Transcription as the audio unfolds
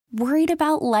Worried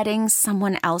about letting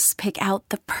someone else pick out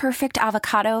the perfect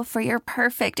avocado for your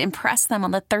perfect impress them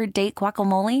on the third date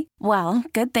guacamole? Well,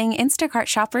 good thing Instacart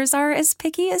shoppers are as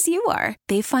picky as you are.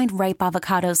 They find ripe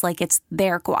avocados like it's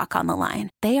their guac on the line.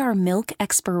 They are milk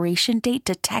expiration date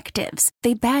detectives.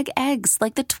 They bag eggs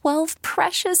like the 12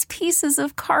 precious pieces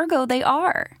of cargo they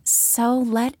are. So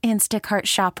let Instacart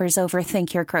shoppers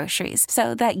overthink your groceries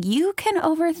so that you can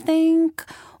overthink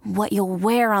what you'll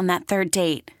wear on that third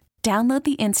date. Download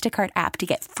the Instacart app to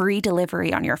get free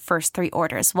delivery on your first 3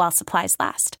 orders while supplies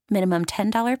last. Minimum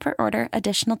 $10 per order.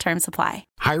 Additional terms apply.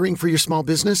 Hiring for your small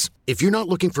business? If you're not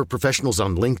looking for professionals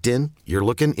on LinkedIn, you're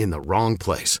looking in the wrong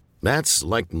place. That's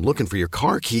like looking for your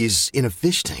car keys in a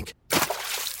fish tank.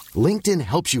 LinkedIn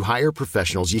helps you hire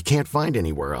professionals you can't find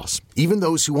anywhere else, even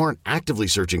those who aren't actively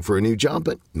searching for a new job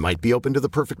but might be open to the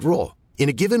perfect role. In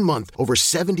a given month, over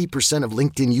 70% of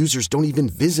LinkedIn users don't even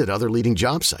visit other leading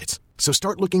job sites. So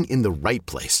start looking in the right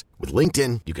place. With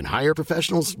LinkedIn, you can hire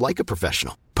professionals like a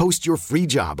professional. Post your free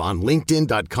job on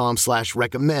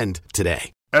linkedin.com/recommend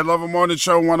today. At Love Morning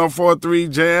Show 104.3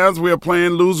 Jazz, we are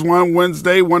playing Lose One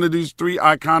Wednesday. One of these 3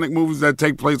 iconic movies that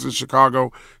take place in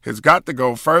Chicago has got to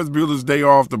go. Ferris Bueller's Day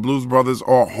Off, The Blues Brothers,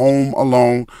 or Home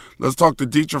Alone. Let's talk to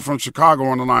Dietrich from Chicago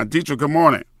on the line. Dietrich, good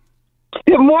morning.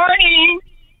 Good morning.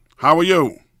 How are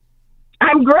you?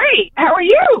 I'm great. How are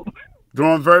you?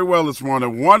 Doing very well this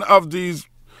morning. One of these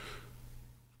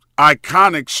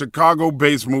iconic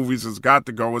Chicago-based movies has got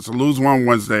to go. It's a Lose One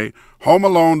Wednesday. Home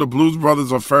Alone, The Blues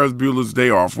Brothers, or Ferris Bueller's Day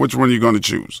Off. Which one are you going to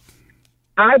choose?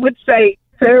 I would say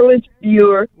Ferris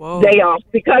Bueller's Day Off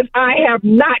because I have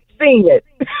not seen it.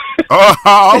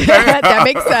 Oh, okay. That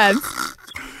makes sense.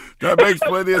 That makes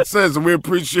plenty of sense, and we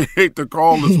appreciate the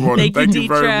call this morning. Thank you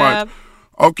very much.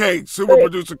 Okay, super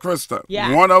producer Krista.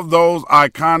 Yeah. One of those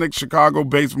iconic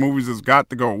Chicago-based movies has got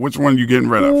to go. Which one are you getting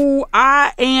rid of? Ooh,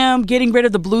 I am getting rid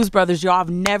of The Blues Brothers, y'all. I've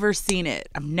never seen it.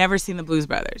 I've never seen The Blues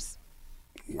Brothers.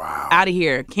 Wow. Out of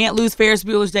here. Can't lose Ferris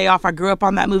Bueller's Day Off. I grew up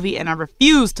on that movie, and I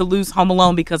refuse to lose Home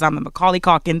Alone because I'm a Macaulay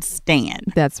Culkin stan.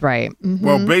 That's right. Mm-hmm.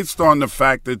 Well, based on the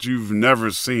fact that you've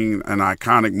never seen an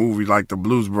iconic movie like The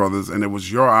Blues Brothers, and it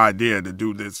was your idea to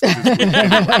do this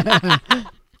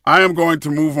I am going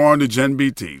to move on to Jen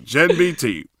BT. Jen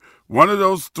BT, one of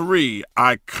those 3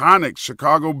 iconic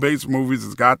Chicago-based movies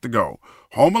has got to go.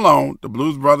 Home Alone, The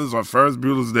Blues Brothers, or Ferris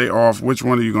Bueller's Day Off. Which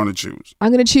one are you going to choose?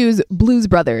 I'm going to choose Blues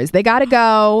Brothers. They got to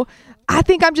go. I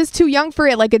think I'm just too young for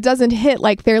it. Like, it doesn't hit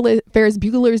like Ferris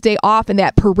Bueller's Day Off and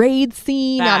that parade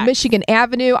scene on Michigan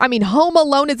Avenue. I mean, Home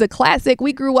Alone is a classic.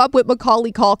 We grew up with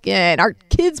Macaulay Culkin. Our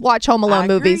kids watch Home Alone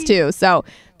movies, too. So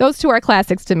those 2 are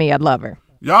classics to me. I'd love her.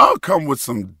 Y'all come with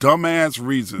some dumbass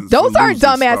reasons. Those aren't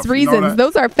dumbass reasons. You know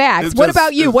Those are facts. What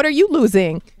about you? What are you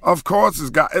losing? Of course, it's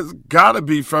got to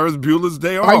be Ferris Bueller's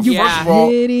Day Off. Are you First of all,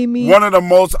 kidding me? One of the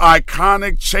most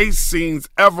iconic chase scenes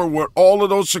ever with all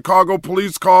of those Chicago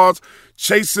police cars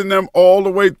chasing them all the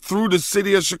way through the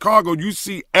city of Chicago. You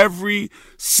see every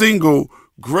single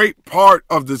great part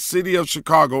of the city of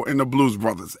Chicago in the Blues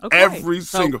Brothers. Okay. Every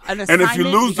single. And if you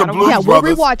lose the Blues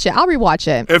Brothers. We'll rewatch it. I'll rewatch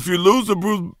it. If you lose the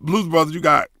Blues Brothers, you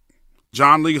got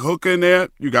John Lee Hooker in there.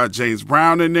 You got James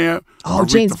Brown in there. Oh,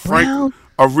 James Brown.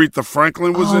 Aretha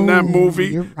Franklin was in that movie.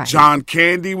 You're right. John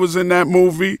Candy was in that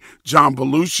movie. John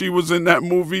Belushi was in that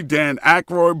movie. Dan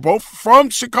Aykroyd, both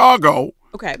from Chicago.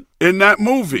 Okay. In that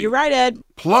movie. You're right, Ed.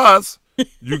 Plus,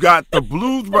 you got the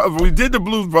Blues Brothers. We did the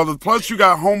Blues Brothers. Plus, you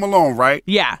got Home Alone, right?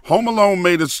 Yeah. Home Alone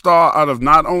made a star out of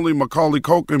not only Macaulay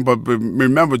Culkin, but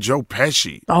remember Joe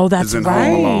Pesci. Oh, that's is in right.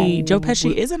 Home Alone. Joe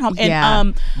Pesci is in Home. Yeah.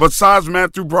 And Besides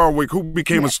Matthew Broderick, who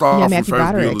became a star from Matthew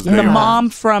Ferris Broderick. Bueller's the Day Off. mom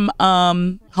from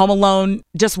Home Alone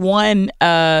just won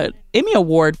Emmy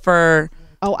Award for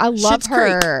Oh, I love Schitt's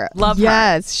Creek. her. Love her.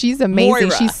 Yes, she's amazing.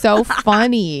 Moira. She's so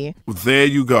funny. There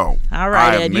you go. All right,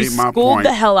 I have Ed. You made my schooled point.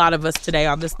 the hell out of us today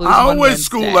on this Lose I One always Wednesday.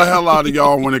 school the hell out of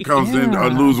y'all when it comes to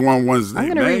Lose One Wednesday. I'm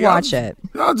gonna man. rewatch it.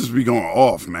 Y'all just be going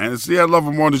off, man. It's the I Love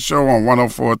 'Em Morning Show on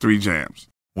 104.3 Jams.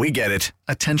 We get it.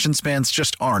 Attention spans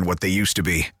just aren't what they used to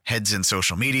be. Heads in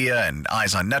social media and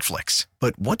eyes on Netflix.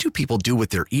 But what do people do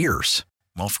with their ears?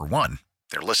 Well, for one,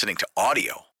 they're listening to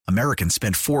audio. Americans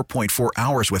spend 4.4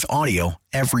 hours with audio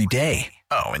every day.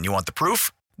 Oh, and you want the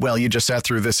proof? Well, you just sat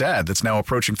through this ad that's now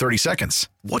approaching 30 seconds.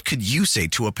 What could you say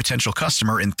to a potential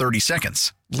customer in 30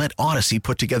 seconds? Let Odyssey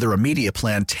put together a media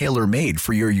plan tailor-made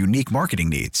for your unique marketing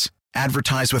needs.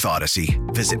 Advertise with Odyssey.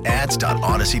 Visit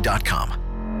ads.odyssey.com.